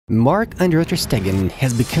Marc-André ter Stegen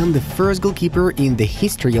has become the first goalkeeper in the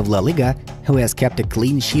history of La Liga who has kept a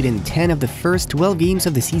clean sheet in 10 of the first 12 games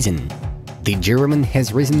of the season. The German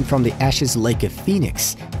has risen from the ashes like a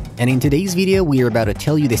phoenix, and in today's video we are about to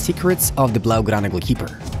tell you the secrets of the Blaugrana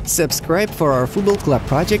goalkeeper. Subscribe for our football club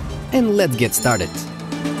project and let's get started.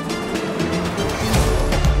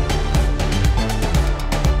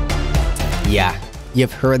 Yeah,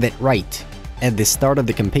 you've heard that right. At the start of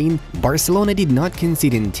the campaign, Barcelona did not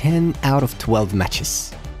concede in 10 out of 12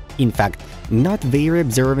 matches. In fact, not very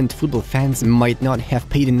observant football fans might not have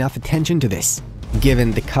paid enough attention to this,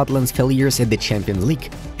 given the Catalans' failures at the Champions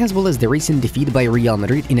League, as well as the recent defeat by Real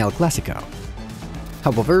Madrid in El Clasico.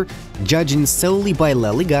 However, judging solely by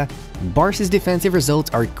La Liga, Barca's defensive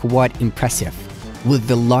results are quite impressive, with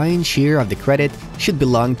the lion's share of the credit should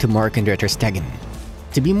belong to Marc-André ter Stegen.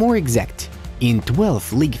 To be more exact, in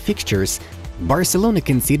 12 league fixtures, Barcelona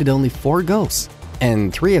conceded only 4 goals,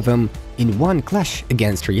 and 3 of them in one clash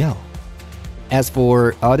against Real. As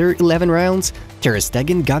for other 11 rounds, ter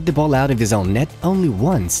Stegen got the ball out of his own net only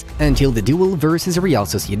once until the duel versus Real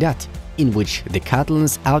Sociedad, in which the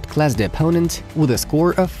Catalans outclassed the opponent with a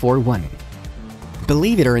score of 4-1.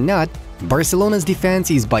 Believe it or not, Barcelona's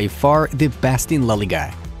defense is by far the best in La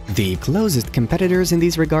Liga. The closest competitors in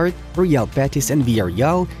this regard, Real Betis and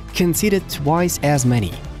Villarreal, conceded twice as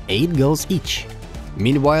many, 8 goals each.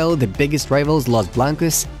 Meanwhile, the biggest rivals Los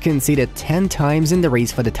Blancos conceded 10 times in the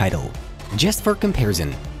race for the title. Just for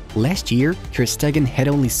comparison, last year ter Stegen had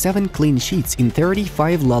only 7 clean sheets in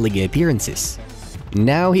 35 La Liga appearances.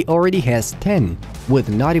 Now he already has 10, with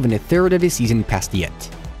not even a third of the season passed yet.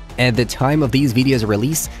 At the time of these videos'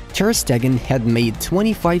 release, ter Stegen had made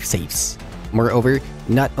 25 saves. Moreover,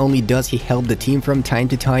 not only does he help the team from time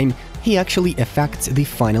to time, he actually affects the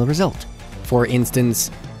final result. For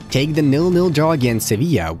instance, take the 0-0 draw against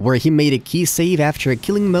Sevilla, where he made a key save after a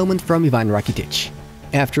killing moment from Ivan Rakitic.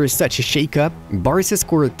 After such a shake-up, Barca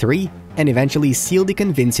scored 3 and eventually sealed the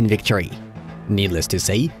convincing victory. Needless to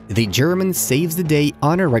say, the German saves the day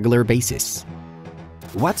on a regular basis.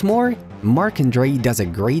 What's more, Marc-André does a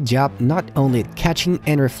great job not only at catching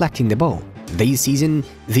and reflecting the ball. This season,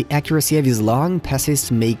 the accuracy of his long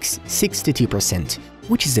passes makes 62%,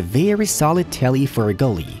 which is a very solid tally for a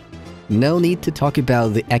goalie. No need to talk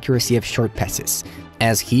about the accuracy of short passes,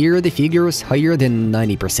 as here the figure is higher than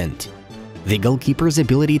 90%. The goalkeeper's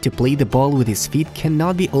ability to play the ball with his feet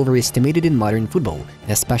cannot be overestimated in modern football,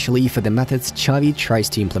 especially for the methods XAVI tries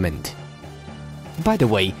to implement. By the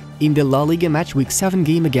way, in the La Liga match week 7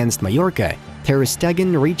 game against Mallorca, ter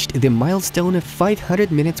Stegen reached the milestone of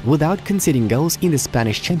 500 minutes without conceding goals in the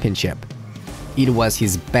Spanish Championship. It was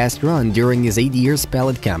his best run during his 8-year spell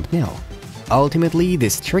at Camp Nou. Ultimately, the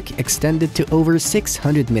streak extended to over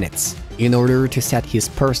 600 minutes. In order to set his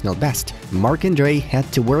personal best, Marc-André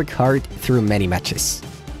had to work hard through many matches.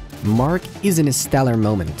 Marc is in a stellar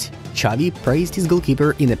moment. XAVI praised his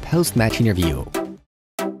goalkeeper in a post-match interview.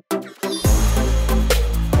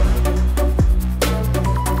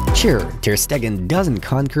 Sure, ter Stegen doesn't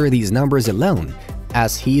conquer these numbers alone,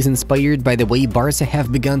 as he is inspired by the way Barca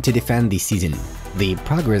have begun to defend this season. The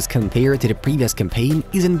progress compared to the previous campaign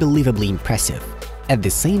is unbelievably impressive. At the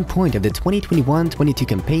same point of the 2021-22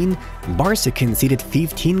 campaign, Barca conceded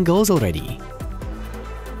 15 goals already.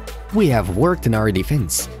 We have worked on our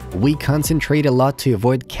defense. We concentrate a lot to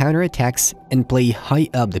avoid counterattacks and play high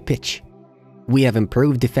up the pitch. We have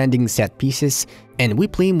improved defending set pieces, and we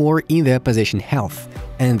play more in the opposition half,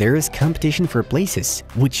 and there is competition for places,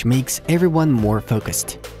 which makes everyone more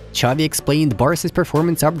focused. XAVI explained Barca's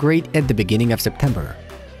performance upgrade at the beginning of September.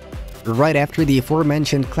 Right after the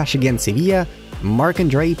aforementioned clash against Sevilla,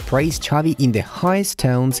 Marc-André praised XAVI in the highest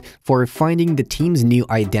tones for finding the team's new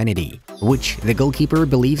identity, which the goalkeeper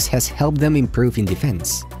believes has helped them improve in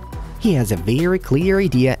defense. He has a very clear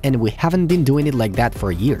idea and we haven't been doing it like that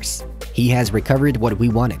for years. He has recovered what we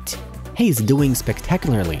wanted. He's doing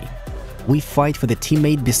spectacularly. We fight for the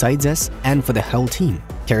teammate besides us and for the whole team.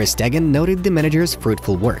 Ter Stegen noted the manager's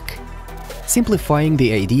fruitful work. Simplifying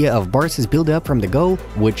the idea of Barca's build-up from the goal,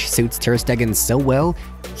 which suits ter Stegen so well,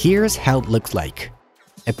 here's how it looks like.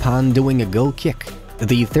 Upon doing a goal kick,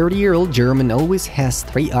 the 30-year-old German always has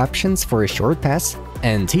 3 options for a short pass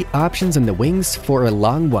and 2 options on the wings for a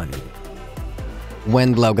long one.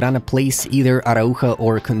 When Blaugrana plays either Araujo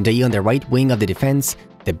or Concede on the right wing of the defense,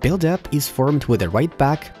 the build-up is formed with the right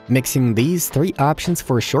back, mixing these 3 options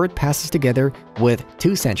for short passes together with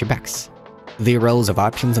 2 center-backs. The rows of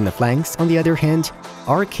options on the flanks, on the other hand,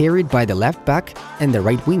 are carried by the left back and the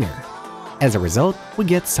right winger. As a result, we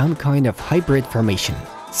get some kind of hybrid formation,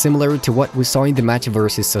 similar to what we saw in the match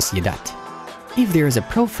versus Sociedad. If there is a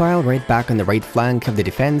profile right back on the right flank of the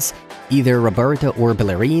defense, either Roberto or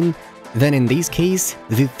Bellerin, then in this case,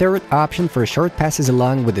 the third option for short passes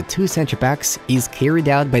along with the two centre-backs is carried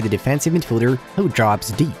out by the defensive midfielder who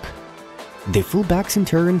drops deep. The full-backs in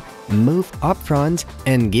turn move up front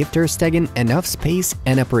and give TER STEGEN enough space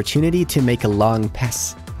and opportunity to make a long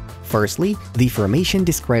pass. Firstly, the formation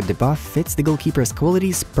described above fits the goalkeeper's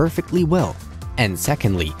qualities perfectly well, and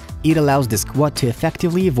secondly, it allows the squad to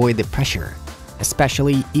effectively avoid the pressure,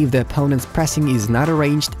 especially if the opponent's pressing is not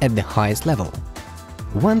arranged at the highest level.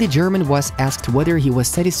 When the German was asked whether he was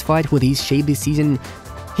satisfied with his shape this season,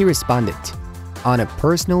 he responded, "On a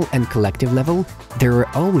personal and collective level, there are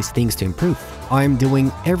always things to improve. I'm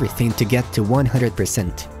doing everything to get to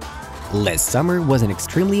 100%. Last summer was an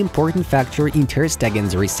extremely important factor in TER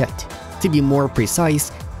STEGEN's reset. To be more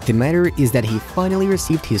precise, the matter is that he finally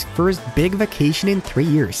received his first big vacation in 3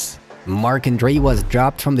 years. Marc-André was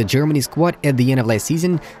dropped from the Germany squad at the end of last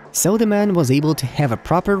season, so the man was able to have a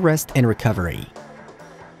proper rest and recovery."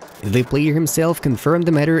 The player himself confirmed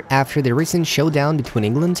the matter after the recent showdown between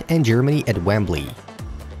England and Germany at Wembley.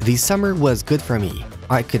 "The summer was good for me.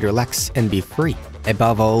 I could relax and be free,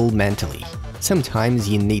 above all mentally. Sometimes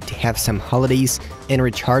you need to have some holidays and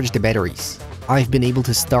recharge the batteries. I've been able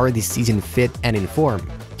to start this season fit and in form,"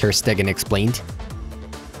 TER STEGEN explained.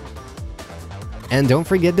 And don't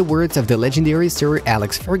forget the words of the legendary Sir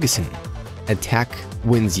Alex Ferguson: "Attack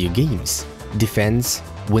wins you games, defense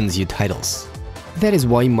wins you titles." That is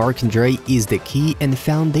why Marc-André is the key and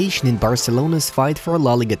foundation in Barcelona's fight for a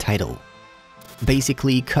La Liga title.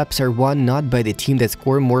 Basically, cups are won not by the team that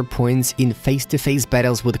score more points in face-to-face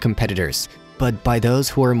battles with competitors, but by those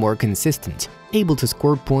who are more consistent, able to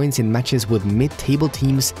score points in matches with mid-table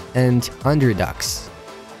teams and underdogs.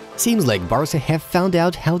 Seems like Barca have found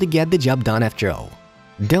out how to get the job done after all.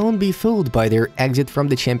 Don't be fooled by their exit from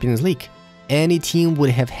the Champions League. Any team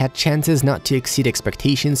would have had chances not to exceed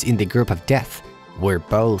expectations in the group of death, where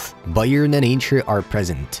both Bayern and Inter are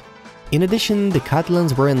present. In addition, the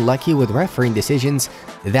Catalans were unlucky with refereeing decisions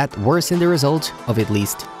that worsened the result of at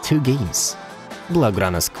least 2 games.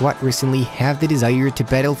 Blaugrana's squad recently have the desire to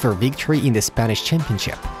battle for victory in the Spanish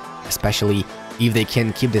Championship, especially if they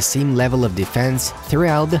can keep the same level of defense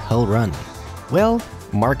throughout the whole run. Well,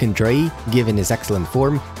 Marc-André, given his excellent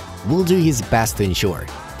form, will do his best to ensure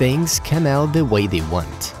things come out the way they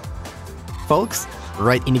want. Folks,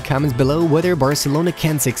 write in the comments below whether Barcelona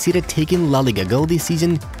can succeed at taking La Liga gold this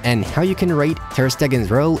season and how you can rate TER STEGEN's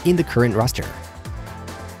role in the current roster.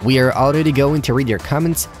 We are already going to read your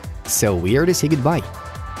comments, so we are to say goodbye,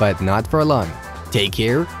 but not for long. Take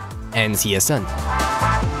care and see you soon.